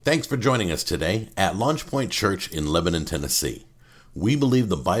Thanks for joining us today at Launch Point Church in Lebanon, Tennessee. We believe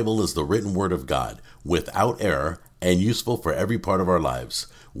the Bible is the written word of God, without error, and useful for every part of our lives.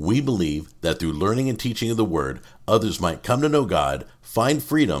 We believe that through learning and teaching of the word, others might come to know God, find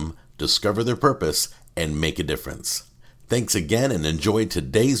freedom, discover their purpose, and make a difference. Thanks again and enjoy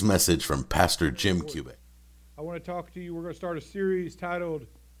today's message from Pastor Jim Cubic. I want to talk to you. We're going to start a series titled,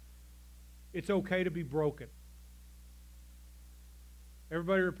 It's Okay to Be Broken.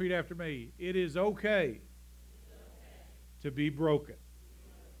 Everybody repeat after me. It is okay to be broken.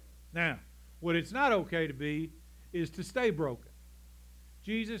 Now, what it's not okay to be is to stay broken.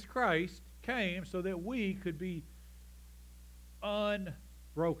 Jesus Christ came so that we could be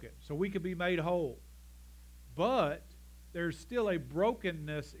unbroken, so we could be made whole. But there's still a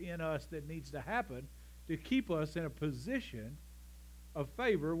brokenness in us that needs to happen to keep us in a position of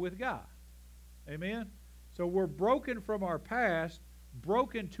favor with God. Amen? So we're broken from our past,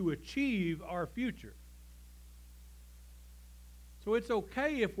 broken to achieve our future. So it's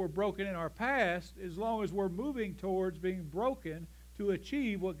okay if we're broken in our past as long as we're moving towards being broken to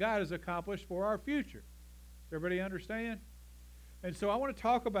achieve what God has accomplished for our future. Does everybody understand? And so I want to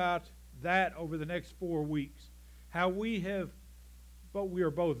talk about that over the next 4 weeks. How we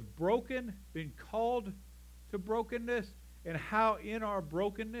are both broken, been called to brokenness, and how in our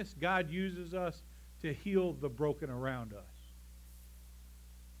brokenness God uses us to heal the broken around us.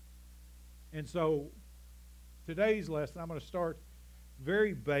 And so today's lesson, I'm going to start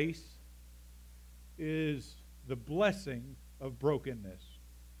very base, is the blessing of brokenness.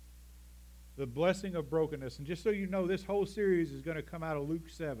 The blessing of brokenness. And just so you know, this whole series is going to come out of Luke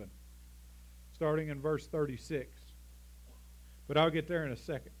 7, starting in verse 36. But I'll get there in a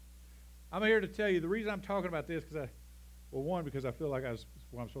second. I'm here to tell you, the reason I'm talking about this, because I feel like that's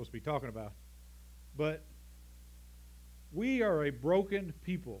what I'm supposed to be talking about. But we are a broken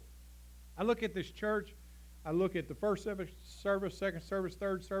people. I look at this church, I look at the first service, second service,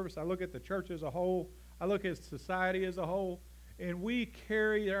 third service, I look at the church as a whole, I look at society as a whole, and we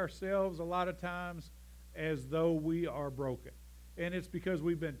carry ourselves a lot of times as though we are broken. And it's because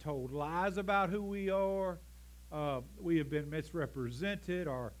we've been told lies about who we are, we have been misrepresented,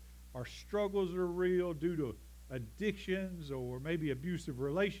 our struggles are real due to addictions or maybe abusive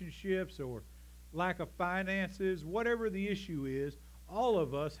relationships or lack of finances, whatever the issue is. All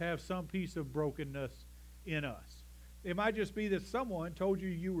of us have some piece of brokenness in us. It might just be that someone told you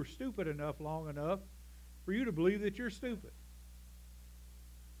you were stupid enough long enough for you to believe that you're stupid.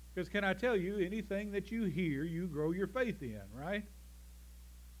 Because can I tell you, anything that you hear, you grow your faith in, right?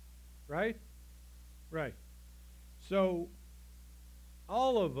 Right? Right. So,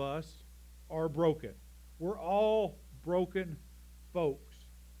 all of us are broken. We're all broken folks.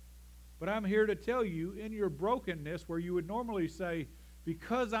 But I'm here to tell you, in your brokenness, where you would normally say,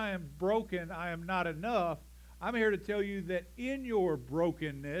 because I am broken, I am not enough, I'm here to tell you that in your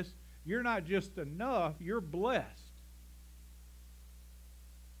brokenness, you're not just enough, you're blessed.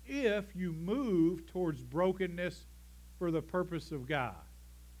 If you move towards brokenness for the purpose of God.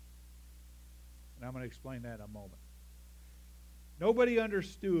 And I'm going to explain that in a moment. Nobody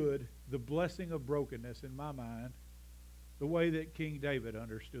understood the blessing of brokenness, in my mind, the way that King David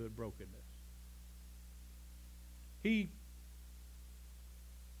understood brokenness. King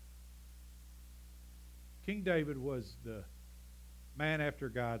David was the man after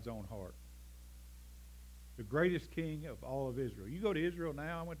God's own heart. The greatest king of all of Israel. You go to Israel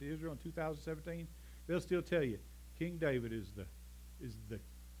now, I went to Israel in 2017, they'll still tell you, King David is the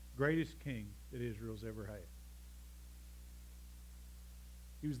greatest king that Israel's ever had.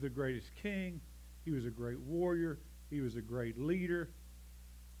 He was the greatest king, he was a great warrior, he was a great leader,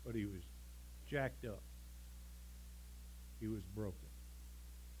 but he was jacked up. He was broken.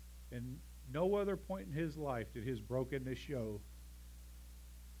 And no other point in his life did his brokenness show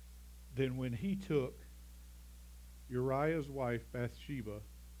than when he took Uriah's wife, Bathsheba,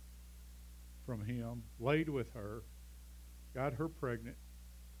 from him, laid with her, got her pregnant,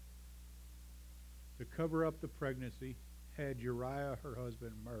 to cover up the pregnancy, had Uriah, her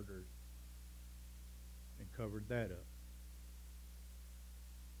husband, murdered, and covered that up.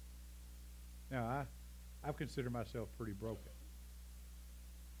 Now, I've considered myself pretty broken,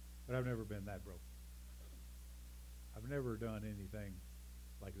 but I've never been that broken. I've never done anything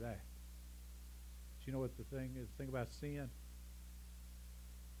like that. But you know what the thing is? The thing about sin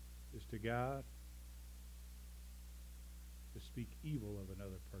is to God, to speak evil of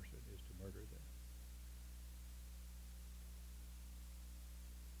another person is to murder them.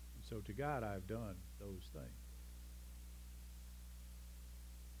 And so to God I've done those things.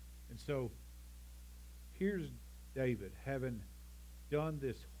 And so here's David having done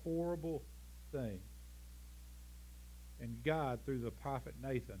this horrible thing. And God, through the prophet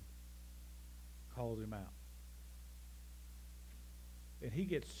Nathan, calls him out. And he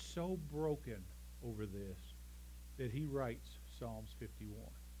gets so broken over this that he writes Psalms 51.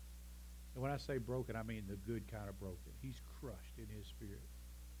 And when I say broken, I mean the good kind of broken. He's crushed in his spirit.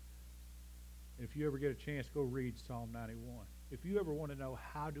 And if you ever get a chance, go read Psalm 91. If you ever want to know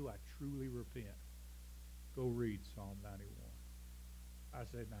how do I truly repent, go read Psalm 91. I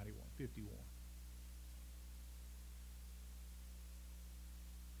said 91, 51.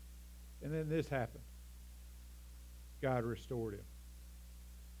 And then this happened. God restored him.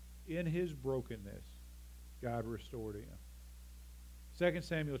 In his brokenness, God restored him. 2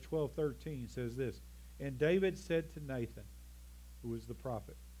 Samuel 12:13 says this, and David said to Nathan, who was the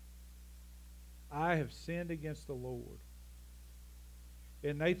prophet, I have sinned against the Lord.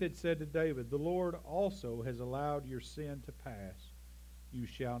 And Nathan said to David, the Lord also has allowed your sin to pass. You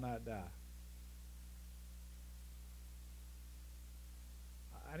shall not die.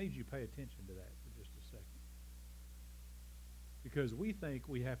 I need you to pay attention to that for just a second. Because we think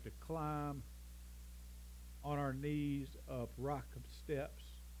we have to climb on our knees up rock steps,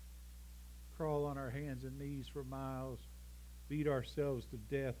 crawl on our hands and knees for miles, beat ourselves to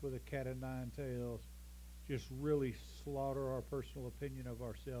death with a cat o' nine tails, just really slaughter our personal opinion of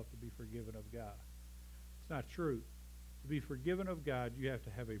ourselves to be forgiven of God. It's not true. To be forgiven of God, you have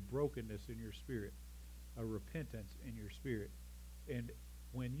to have a brokenness in your spirit, a repentance in your spirit. And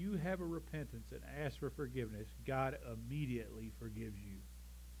when you have a repentance and ask for forgiveness, God immediately forgives you.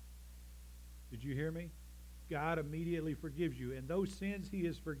 Did you hear me? God immediately forgives you. And those sins he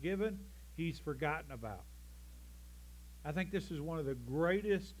has forgiven, he's forgotten about. I think this is one of the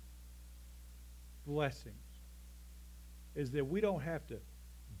greatest blessings, is that we don't have to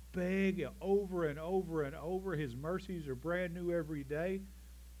beg over and over and over. His mercies are brand new every day.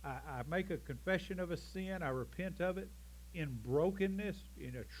 I make a confession of a sin. I repent of it in brokenness,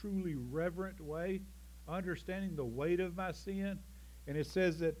 in a truly reverent way, understanding the weight of my sin. And it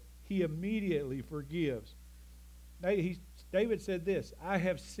says that he immediately forgives. David said this, I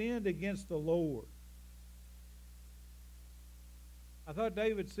have sinned against the Lord. I thought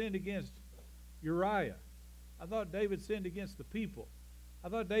David sinned against Uriah. I thought David sinned against the people. I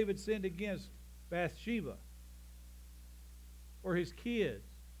thought David sinned against Bathsheba or his kids.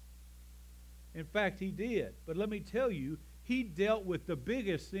 In fact, he did. But let me tell you, he dealt with the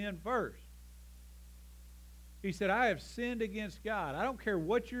biggest sin first. He said, I have sinned against God. I don't care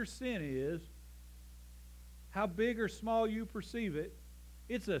what your sin is, how big or small you perceive it,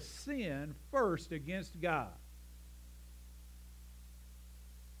 it's a sin first against God.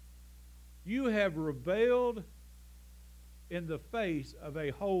 You have rebelled in the face of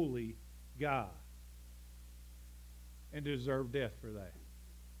a holy God and deserve death for that.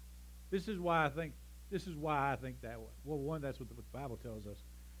 This is why I think that way. Well, one, that's what the Bible tells us.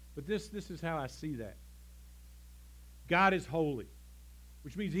 But this is how I see that. God is holy,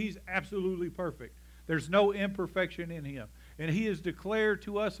 which means he's absolutely perfect. There's no imperfection in him. And he has declared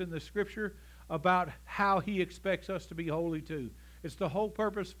to us in the Scripture about how he expects us to be holy too. It's the whole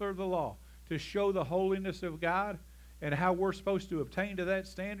purpose for the law, to show the holiness of God and how we're supposed to obtain to that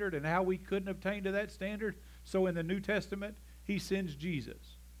standard and how we couldn't obtain to that standard. So in the New Testament, he sends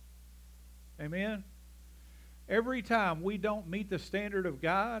Jesus. Amen? Every time we don't meet the standard of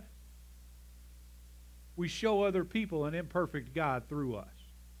God, we show other people an imperfect God through us.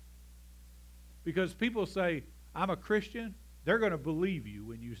 Because people say, I'm a Christian, they're going to believe you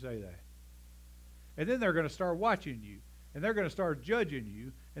when you say that. And then they're going to start watching you. And they're going to start judging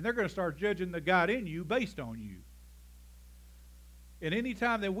you. And they're going to start judging the God in you based on you. And any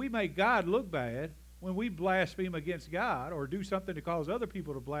time that we make God look bad, when we blaspheme against God or do something to cause other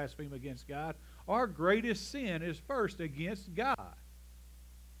people to blaspheme against God, our greatest sin is first against God.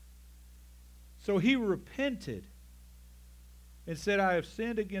 So he repented and said, I have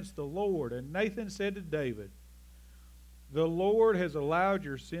sinned against the Lord. And Nathan said to David, the Lord has allowed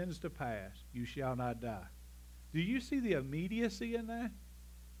your sins to pass. You shall not die. Do you see the immediacy in that?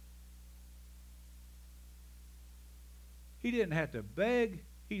 He didn't have to beg.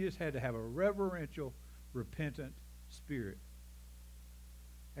 He just had to have a reverential, repentant spirit.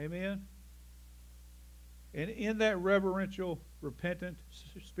 Amen? And in that reverential, repentant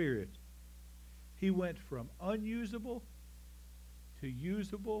spirit, he went from unusable to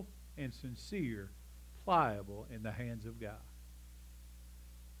usable and sincere, pliable in the hands of God.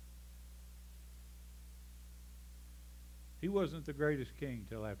 He wasn't the greatest king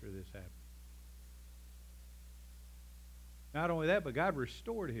till after this happened. Not only that, but God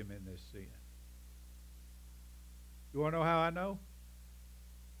restored him in this sin. You want to know how I know?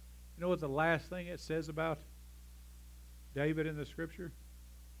 You know what the last thing it says about David in the scripture?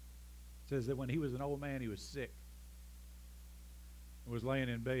 It says that when he was an old man, he was sick and was laying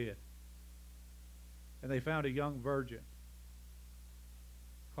in bed. And they found a young virgin,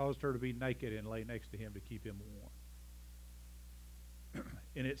 caused her to be naked and lay next to him to keep him warm.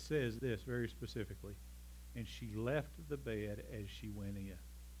 And it says this very specifically, and she left the bed as she went in.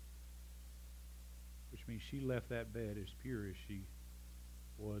 Which means she left that bed as pure as she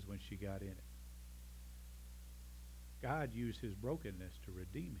was when she got in it. God used his brokenness to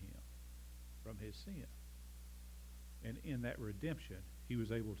redeem him from his sin. And in that redemption, he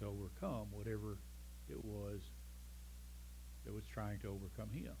was able to overcome whatever it was that was trying to overcome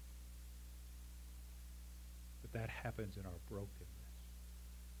him. But that happens in our brokenness.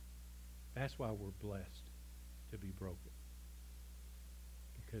 That's why we're blessed to be broken.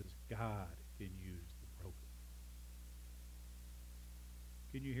 Because God can use the broken.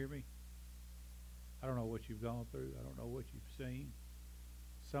 Can you hear me? I don't know what you've gone through. I don't know what you've seen.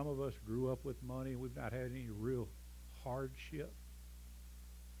 Some of us grew up with money and we've not had any real hardship.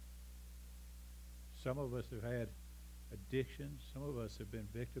 Some of us have had addictions. Some of us have been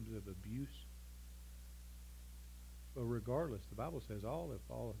victims of abuse. But regardless, the Bible says all have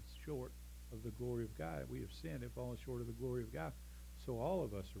fallen short of the glory of God. We have sinned and fallen short of the glory of God. So all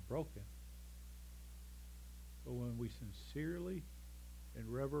of us are broken. But when we sincerely and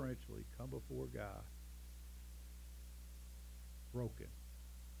reverentially come before God, broken,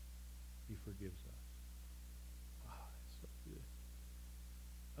 he forgives us. Wow, that's so good.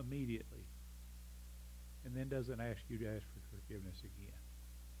 Immediately. And then doesn't ask you to ask for forgiveness again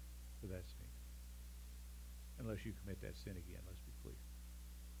for that sin. Unless you commit that sin again, let's be clear.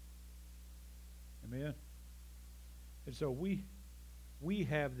 Amen? And so we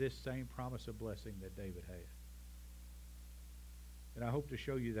have this same promise of blessing that David had. And I hope to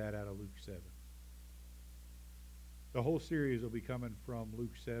show you that out of Luke 7. The whole series will be coming from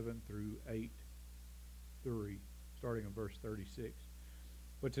Luke 7 through 8:3, starting in verse 36.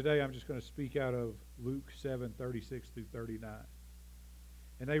 But today I'm just going to speak out of Luke 7:36 through 39.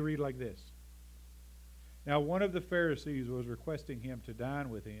 And they read like this. Now one of the Pharisees was requesting him to dine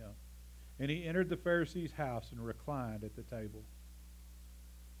with him, and he entered the Pharisee's house and reclined at the table.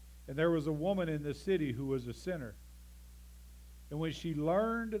 And there was a woman in the city who was a sinner. And when she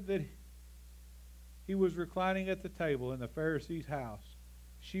learned that he was reclining at the table in the Pharisee's house,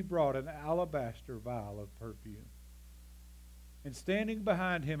 she brought an alabaster vial of perfume. And standing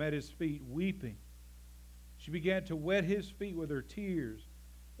behind him at his feet, weeping, she began to wet his feet with her tears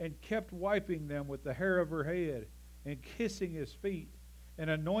and kept wiping them with the hair of her head and kissing his feet and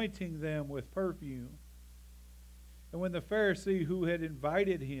anointing them with perfume. And when the Pharisee who had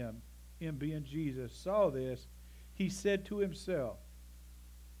invited him being Jesus, saw this, he said to himself,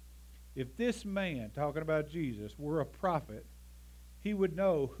 if this man, talking about Jesus, were a prophet, he would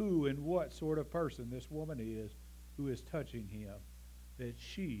know who and what sort of person this woman is who is touching him, that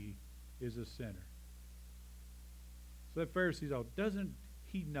she is a sinner. So that Pharisee thought, doesn't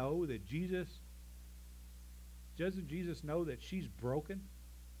he know that doesn't Jesus know that she's broken?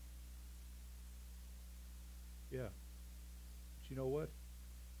 Yeah. But you know what?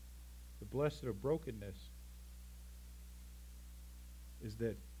 The blessed of brokenness is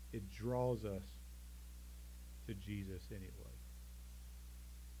that it draws us to Jesus anyway.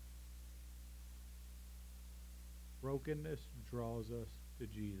 Brokenness draws us to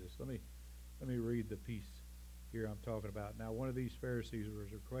Jesus. Let me read the piece here I'm talking about. Now, one of these Pharisees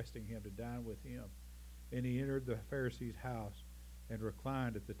was requesting him to dine with him, and he entered the Pharisee's house and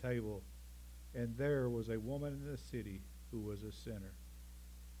reclined at the table. And there was a woman in the city who was a sinner.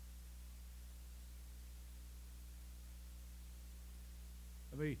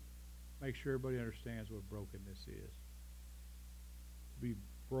 Let me make sure everybody understands what brokenness is. To be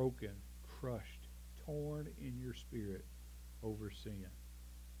broken, crushed, torn in your spirit over sin.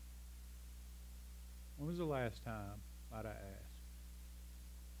 When was the last time, might I ask,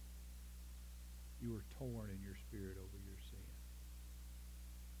 you were torn in your spirit over your sin?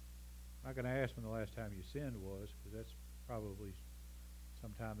 I'm not going to ask when the last time you sinned was, because that's probably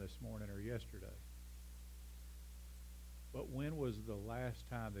sometime this morning or yesterday. But when was the last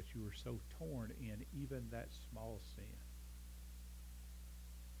time that you were so torn in even that small sin,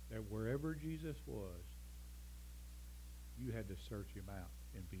 that wherever Jesus was, you had to search him out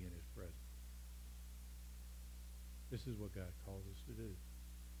and be in his presence? This is what God calls us to do.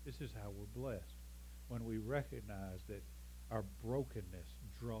 This is how we're blessed, when we recognize that our brokenness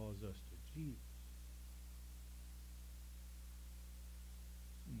draws us to Jesus.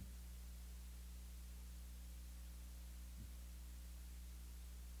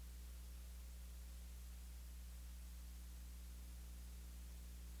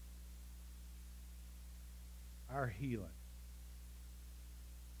 our healing.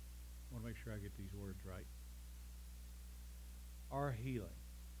 I want to make sure I get these words right. Our healing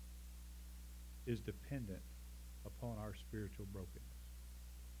is dependent upon our spiritual brokenness.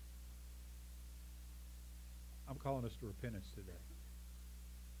 I'm calling us to repentance today.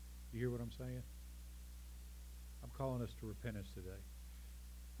 You hear what I'm saying? I'm calling us to repentance today.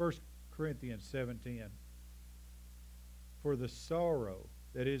 1 Corinthians 7:10. For the sorrow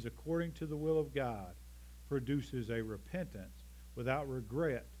that is according to the will of God produces a repentance without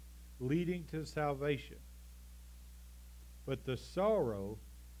regret, leading to salvation. But the sorrow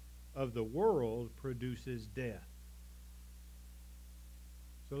of the world produces death.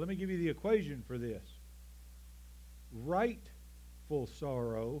 So let me give you the equation for this. Rightful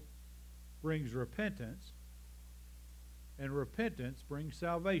sorrow brings repentance, and repentance brings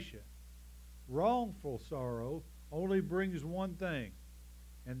salvation. Wrongful sorrow only brings one thing,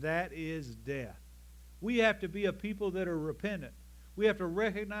 and that is death. We have to be a people that are repentant. We have to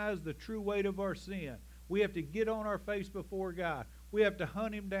recognize the true weight of our sin. We have to get on our face before God. We have to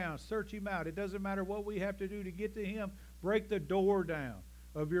hunt Him down, search Him out. It doesn't matter what we have to do to get to Him. Break the door down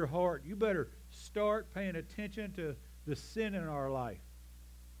of your heart. You better start paying attention to the sin in our life.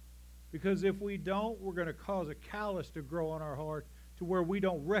 Because if we don't, we're going to cause a callus to grow on our heart to where we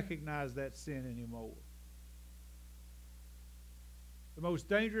don't recognize that sin anymore. The most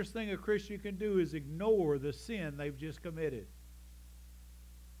dangerous thing a Christian can do is ignore the sin they've just committed.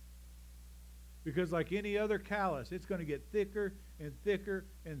 Because like any other callus, it's going to get thicker and thicker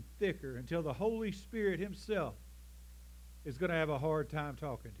and thicker until the Holy Spirit Himself is going to have a hard time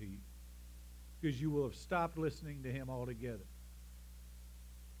talking to you. Because you will have stopped listening to Him altogether.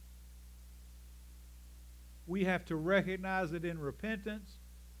 We have to recognize that in repentance,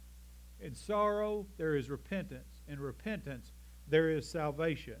 in sorrow, there is repentance. In repentance, there is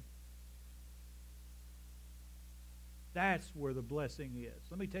salvation. That's where the blessing is.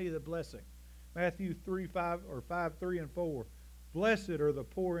 Let me tell you the blessing. Matthew 5, 3 and 4. Blessed are the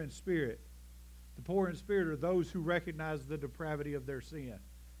poor in spirit. The poor in spirit are those who recognize the depravity of their sin.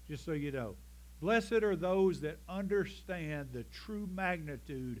 Just so you know. Blessed are those that understand the true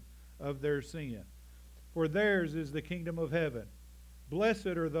magnitude of their sin. For theirs is the kingdom of heaven. Blessed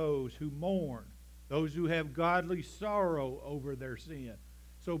are those who mourn, those who have godly sorrow over their sin.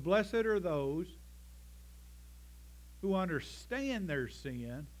 So blessed are those who understand their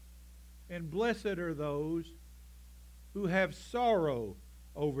sin, and blessed are those who have sorrow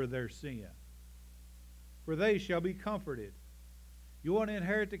over their sin, for they shall be comforted. You want to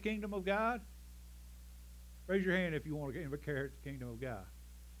inherit the kingdom of God? Raise your hand if you want to inherit the kingdom of God.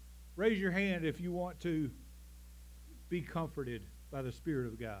 Raise your hand if you want to be comforted by the Spirit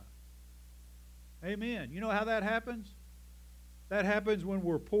of God. Amen. You know how that happens? That happens when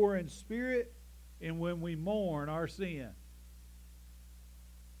we're poor in spirit and when we mourn our sin.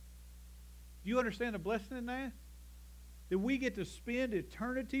 Do you understand the blessing in that? That we get to spend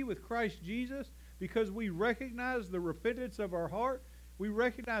eternity with Christ Jesus because we recognize the repentance of our heart, we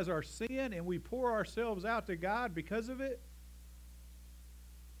recognize our sin, and we pour ourselves out to God because of it.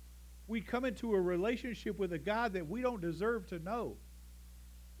 We come into a relationship with a God that we don't deserve to know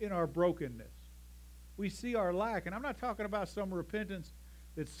in our brokenness. We see our lack, and I'm not talking about some repentance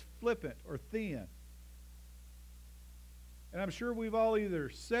that's flippant or thin. And I'm sure we've all either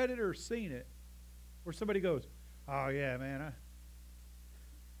said it or seen it, where somebody goes, "Oh yeah, man,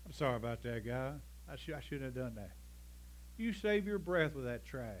 I'm sorry about that guy. I shouldn't have done that." You save your breath with that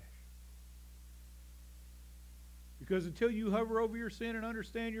trash. Because until you hover over your sin and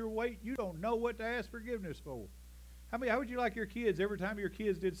understand your weight, you don't know what to ask forgiveness for. How would you like your kids, every time your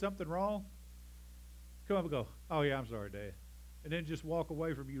kids did something wrong, come up and go, "Oh yeah, I'm sorry, Dad," and then just walk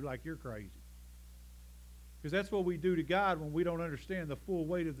away from you like you're crazy? Because that's what we do to God when we don't understand the full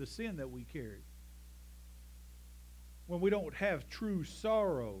weight of the sin that we carry. When we don't have true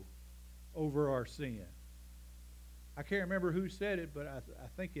sorrow over our sin. I can't remember who said it, but I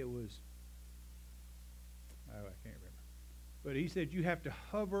think it was, I can't remember. But he said you have to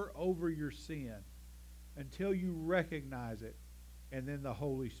hover over your sin until you recognize it, and then the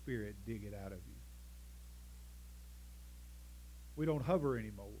Holy Spirit dig it out of you. We don't hover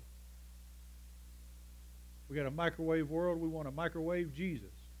anymore. We got a microwave world. We want to microwave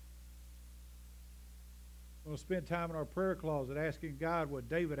Jesus. We'll spend time in our prayer closet asking God what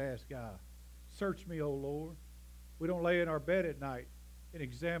David asked God. Search me, O Lord. We don't lay in our bed at night and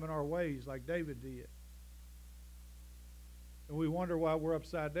examine our ways like David did. And we wonder why we're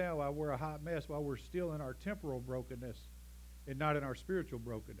upside down, why we're a hot mess, why we're still in our temporal brokenness and not in our spiritual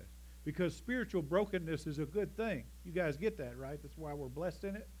brokenness. Because spiritual brokenness is a good thing. You guys get that, right? That's why we're blessed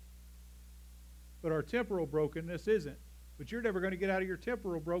in it. but our temporal brokenness isn't. But you're never going to get out of your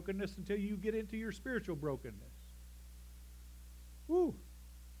temporal brokenness until you get into your spiritual brokenness. Woo!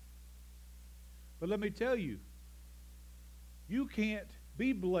 But let me tell you, you can't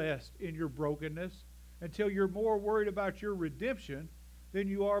be blessed in your brokenness until you're more worried about your redemption than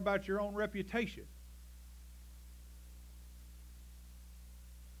you are about your own reputation.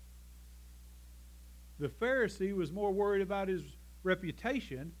 The Pharisee was more worried about his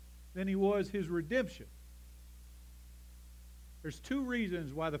reputation than he was his redemption. There's two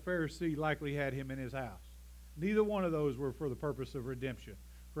reasons why the Pharisee likely had him in his house. Neither one of those were for the purpose of redemption,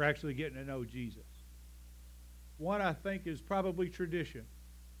 for actually getting to know Jesus. One, I think, is probably tradition.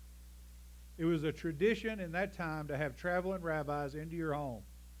 It was a tradition in that time to have traveling rabbis into your home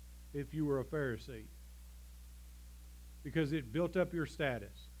if you were a Pharisee, because it built up your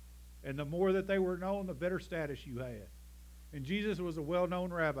status. And the more that they were known, the better status you had. And Jesus was a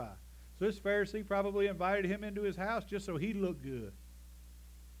well-known rabbi. So this Pharisee probably invited him into his house just so he looked good.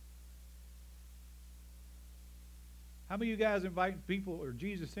 How many of you guys inviting people or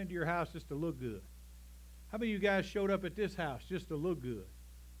Jesus into your house just to look good? How many of you guys showed up at this house just to look good?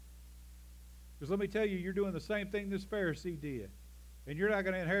 Because let me tell you, you're doing the same thing this Pharisee did. And you're not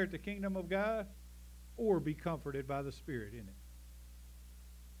going to inherit the kingdom of God or be comforted by the Spirit in it.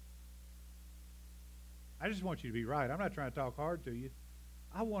 I just want you to be right. I'm not trying to talk hard to you.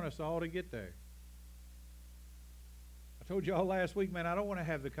 I want us all to get there. I told you all last week, man, I don't want to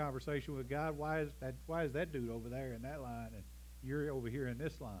have the conversation with God. Why is that dude over there in that line and you're over here in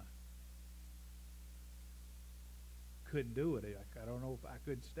this line? Couldn't do it. I don't know if I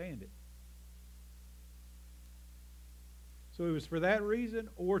could stand it. So it was for that reason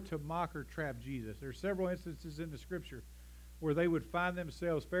or to mock or trap Jesus. There are several instances in the Scripture where they would find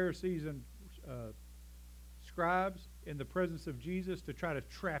themselves, Pharisees and scribes, in the presence of Jesus to try to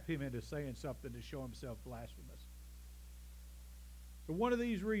trap him into saying something to show himself blasphemous. So one of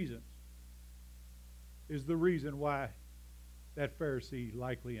these reasons is the reason why that Pharisee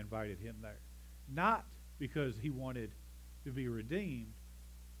likely invited him there. Not because he wanted to be redeemed,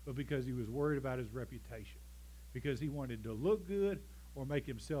 but because he was worried about his reputation. Because he wanted to look good or make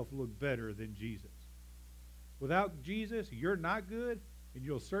himself look better than Jesus. Without Jesus, you're not good, and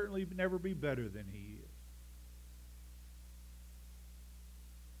you'll certainly never be better than he is.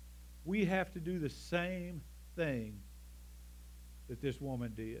 We have to do the same thing that this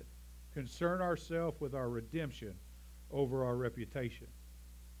woman did. Concern ourselves with our redemption over our reputation.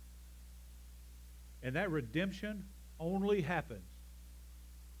 And that redemption only happens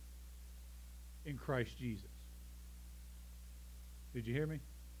in Christ Jesus. Did you hear me?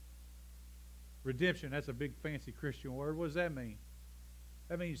 Redemption, that's a big fancy Christian word. What does that mean?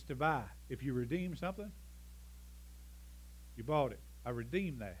 That means to buy. If you redeem something, you bought it. I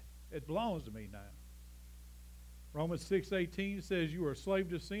redeemed that. It belongs to me now. Romans 6:18 says you are a slave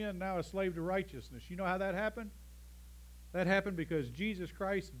to sin, now a slave to righteousness. You know how that happened? That happened because Jesus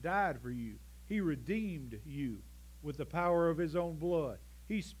Christ died for you. He redeemed you with the power of his own blood.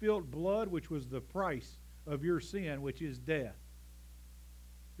 He spilt blood, which was the price of your sin, which is death.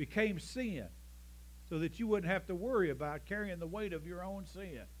 Became sin so that you wouldn't have to worry about carrying the weight of your own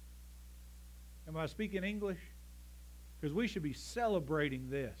sin. Am I speaking English? Because we should be celebrating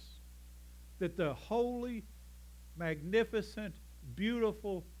this. That the holy, magnificent,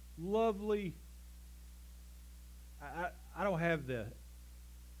 beautiful, lovely, I don't have the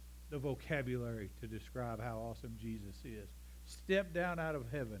vocabulary to describe how awesome Jesus is. Stepped down out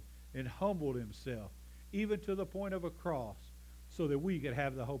of heaven and humbled himself, even to the point of a cross, so that we could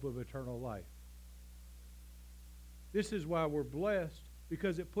have the hope of eternal life. This is why we're blessed,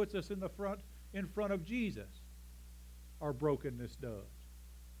 because it puts us in front of Jesus. Our brokenness does.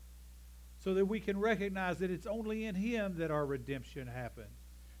 So that we can recognize that it's only in him that our redemption happens.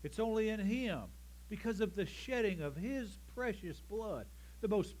 It's only in him because of the shedding of his precious blood, the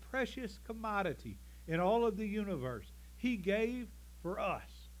most precious commodity in all of the universe. He gave for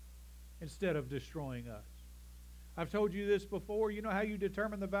us instead of destroying us. I've told you this before. You know how you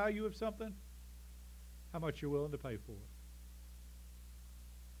determine the value of something? How much you're willing to pay for it.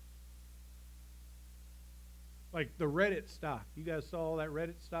 Like the Reddit stock. You guys saw all that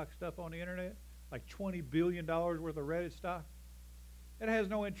Reddit stock stuff on the internet? Like $20 billion worth of Reddit stock. It has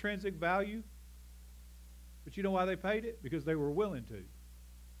no intrinsic value. But you know why they paid it? Because they were willing to.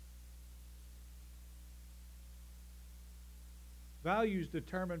 Value is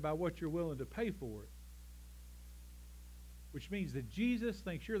determined by what you're willing to pay for it. Which means that Jesus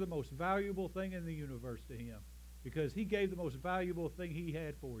thinks you're the most valuable thing in the universe to him. Because he gave the most valuable thing he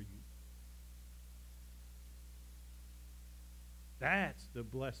had for you. That's the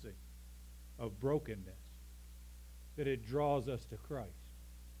blessing of brokenness that it draws us to Christ.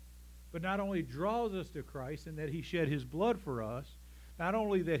 But not only draws us to Christ in that he shed his blood for us, not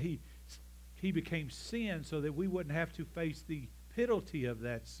only that he became sin so that we wouldn't have to face the penalty of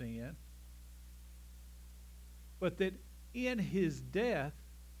that sin, but that in his death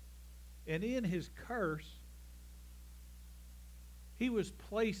and in his curse, he was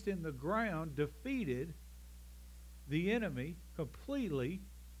placed in the ground, defeated the enemy completely,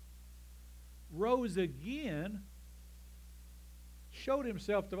 rose again, showed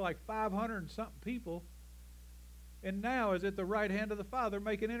himself to like 500 and something people, and now is at the right hand of the Father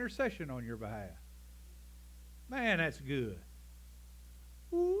making intercession on your behalf. Man, that's good.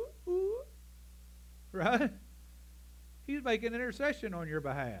 Ooh, ooh. Right? He's making intercession on your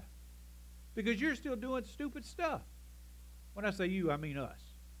behalf because you're still doing stupid stuff. When I say you, I mean us.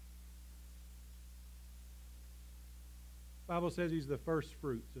 The Bible says he's the first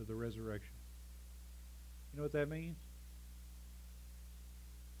fruits of the resurrection. You know what that means?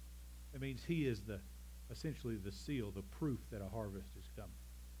 It means he is essentially the seal, the proof that a harvest is coming.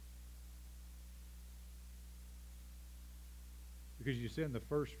 Because you send the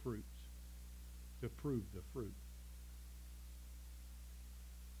first fruits to prove the fruit,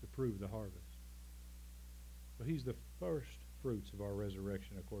 to prove the harvest. So he's the first fruits of our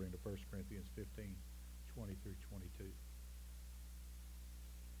resurrection according to 1 Corinthians 15, 20 through 22.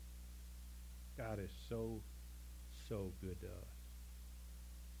 God is so, so good to us.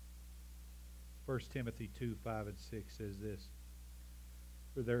 1 Timothy 2, 5 and 6 says this,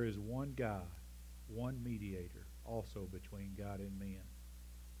 for there is one God, one mediator, also between God and men,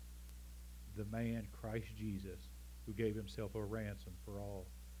 the man Christ Jesus, who gave himself a ransom for all,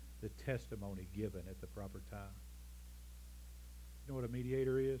 the testimony given at the proper time. You know what a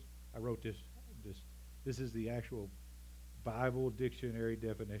mediator is? I wrote this. This is the actual Bible dictionary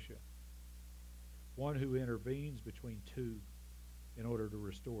definition. One who intervenes between two in order to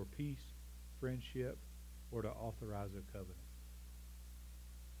restore peace, friendship, or to authorize a covenant.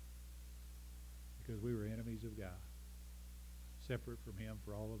 Because we were enemies of God, separate from him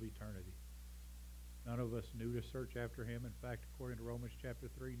for all of eternity. None of us knew to search after him. In fact, according to Romans chapter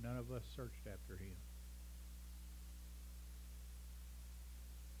 3, none of us searched after him.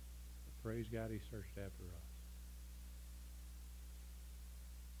 But praise God, he searched after us.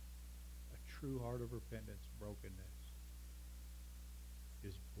 A true heart of repentance, brokenness,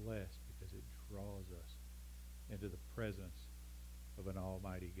 is blessed because it draws us into the presence of an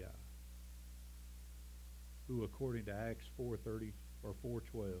almighty God, who, according to Acts 4:30 or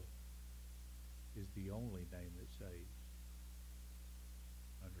 4:12, is the only name that saves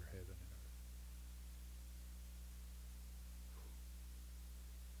under heaven and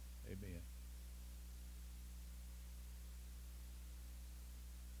earth. Amen.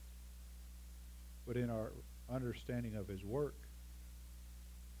 But in our understanding of his work,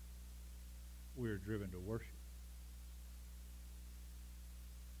 we are driven to worship.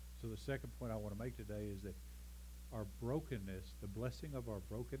 So the second point I want to make today is that our brokenness, the blessing of our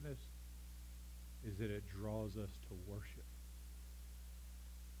brokenness, is that it draws us to worship.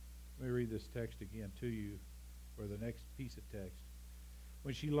 Let me read this text again to you, or the next piece of text.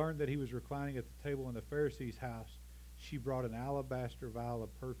 When she learned that he was reclining at the table in the Pharisee's house, she brought an alabaster vial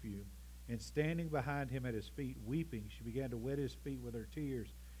of perfume, and standing behind him at his feet, weeping, she began to wet his feet with her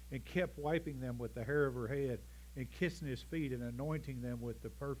tears, and kept wiping them with the hair of her head, and kissing his feet and anointing them with the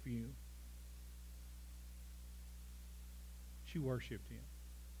perfume. She worshiped him.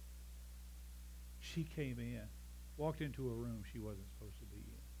 She came in, walked into a room she wasn't supposed to be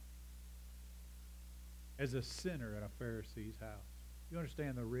in, as a sinner in a Pharisee's house. You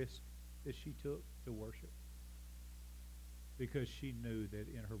understand the risk that she took to worship? Because she knew that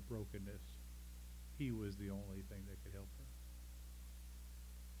in her brokenness, he was the only thing that could help her.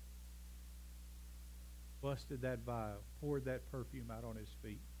 Busted that vial, poured that perfume out on his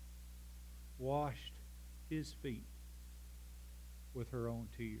feet, washed his feet with her own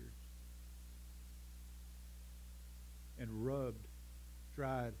tears, and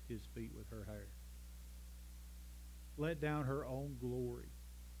dried his feet with her hair. Let down her own glory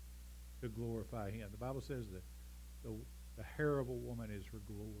to glorify him. The Bible says that the hair of a woman is her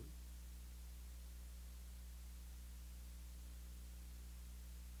glory.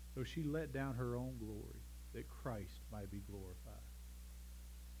 So she let down her own glory that Christ might be glorified.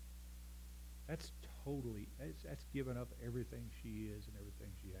 That's given up everything she is and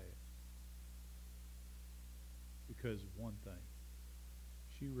everything she has. Because one thing,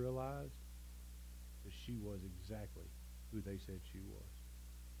 she realized that she was exactly who they said she was.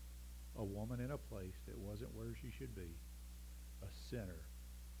 A woman in a place that wasn't where she should be. A sinner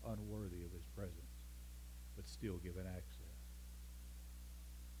unworthy of his presence, but still given access.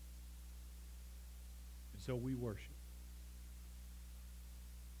 And so we worship.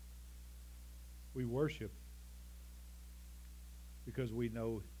 We worship because we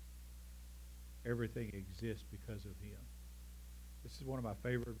know everything exists because of him. This is one of my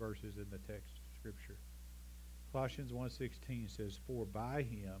favorite verses in the text of Scripture. Colossians 1:16 says, "For by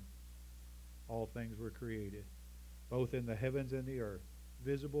him all things were created, both in the heavens and the earth,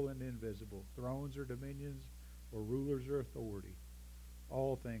 visible and invisible, thrones or dominions or rulers or authority.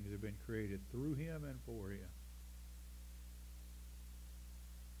 All things have been created through him and for him."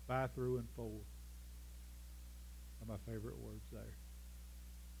 By, through, and for are my favorite words there.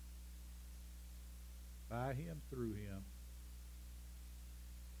 By him, through him,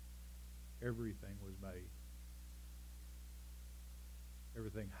 everything was made.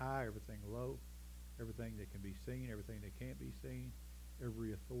 Everything high, everything low, everything that can be seen, everything that can't be seen,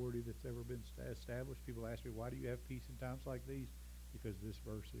 every authority that's ever been established. People ask me, why do you have peace in times like these? Because this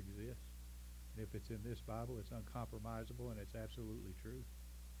verse exists. And if it's in this Bible, it's uncompromisable and it's absolutely true.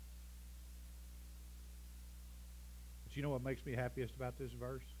 But you know what makes me happiest about this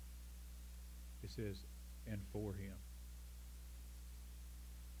verse? It says, and for him.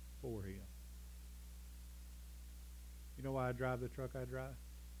 For him. You know why I drive the truck I drive?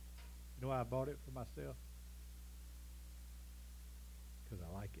 You know why I bought it for myself? Because I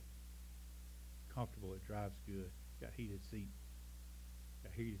like it. Comfortable, it drives good. Got heated seats.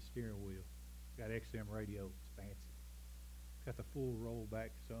 Got heated steering wheel. Got XM radio, it's fancy. Got the full rollback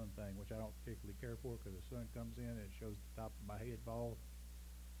sun thing, which I don't particularly care for because the sun comes in and it shows the top of my head bald.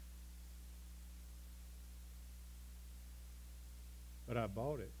 But I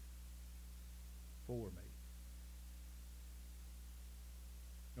bought it for me.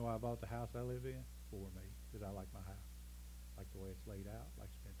 You know why I bought the house I live in? For me. Because I like my house. I like the way it's laid out. I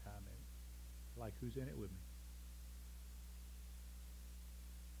like to spend time in it. I like who's in it with me.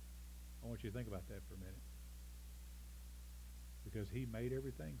 I want you to think about that for a minute. Because he made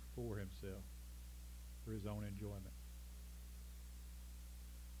everything for himself, for his own enjoyment.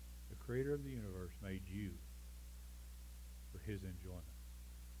 The creator of the universe made you for his enjoyment.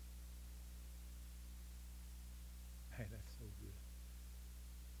 Man, that's so good.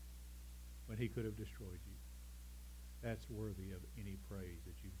 When he could have destroyed you. That's worthy of any praise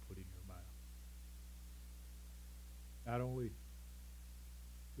that you put in your mouth. Not only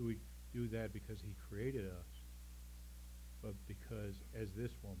do we do that because he created us, but because, as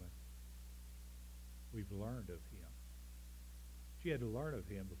this woman, we've learned of him. She had to learn of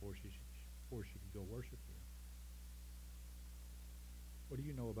him before she could go worship him. What do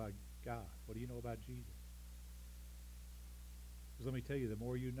you know about God? What do you know about Jesus? Because let me tell you, the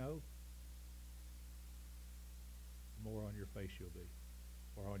more you know, the more on your face you'll be,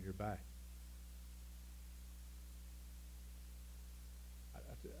 or on your back.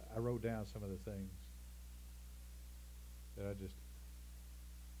 I wrote down some of the things that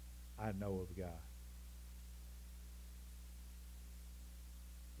I know of God.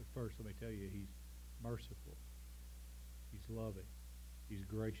 But first, let me tell you, he's merciful. He's loving. He's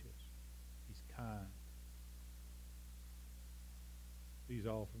gracious. He's kind. These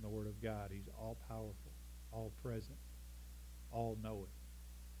all from the Word of God. He's all-powerful, all-present, all-knowing.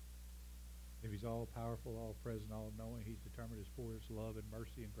 If he's all-powerful, all-present, all-knowing, he's determined to pour his love and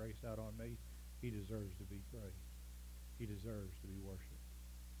mercy and grace out on me. He deserves to be praised. He deserves to be worshipped.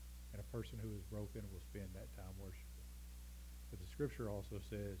 And a person who is broken will spend that time worshiping. But the Scripture also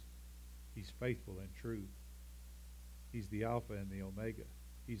says he's faithful and true. He's the Alpha and the Omega.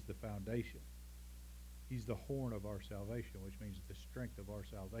 He's the foundation. He's the horn of our salvation, which means the strength of our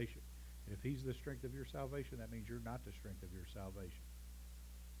salvation. And if he's the strength of your salvation, that means you're not the strength of your salvation.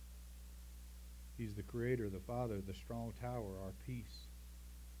 He's the Creator, the Father, the strong tower, our peace.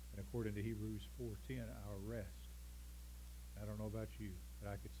 And according to Hebrews 4:10, our rest. I don't know about you, but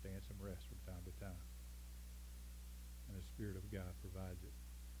I could stand some rest from time to time. And the Spirit of God provides it.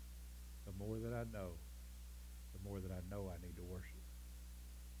 The more that I know I need to worship.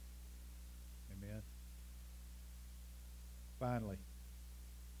 Amen. Finally,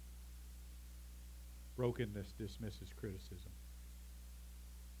 brokenness dismisses criticism.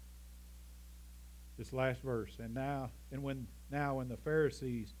 This last verse, when the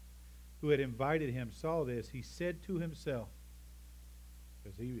Pharisees who had invited him saw this, he said to himself,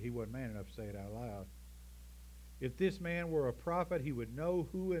 because he wasn't man enough to say it out loud, if this man were a prophet, he would know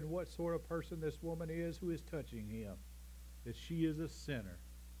who and what sort of person this woman is who is touching him, that she is a sinner.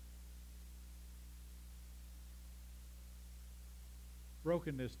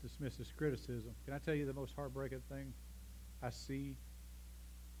 Brokenness dismisses criticism. Can I tell you the most heartbreaking thing I see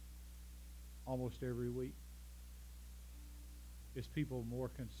almost every week is people more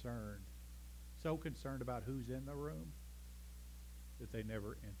concerned, so concerned about who's in the room that they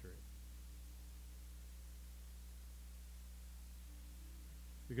never enter it.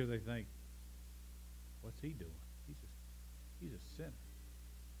 Because they think, what's he doing? He's a sinner.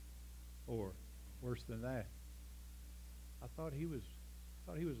 Or worse than that, I thought he was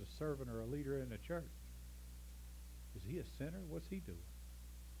a servant or a leader in the church. Is he a sinner? What's he doing?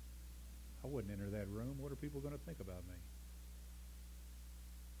 I wouldn't enter that room. What are people going to think about me?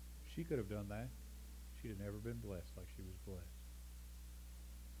 She could have done that. She'd have never been blessed like she was blessed.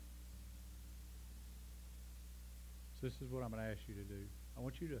 So this is what I'm going to ask you to do. I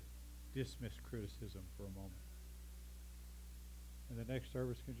want you to dismiss criticism for a moment. And the next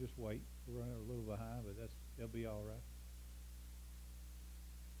service can just wait. We're running a little behind, but they'll be all right.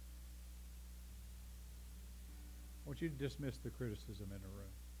 I want you to dismiss the criticism in the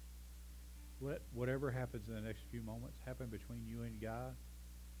room. Let whatever happens in the next few moments happen between you and God,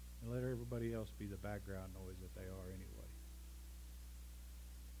 and let everybody else be the background noise that they are anyway.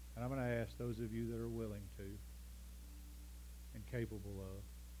 And I'm going to ask those of you that are willing to and capable of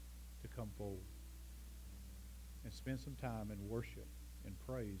to come forward and spend some time in worship and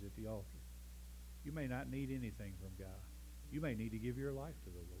praise at the altar. You may not need anything from God. You may need to give your life to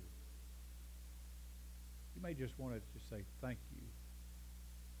the Lord. You may just want to just say, thank you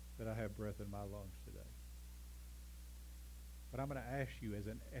that I have breath in my lungs today. But I'm going to ask you as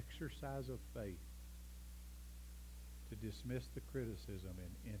an exercise of faith to dismiss the criticism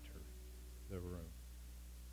and enter the room.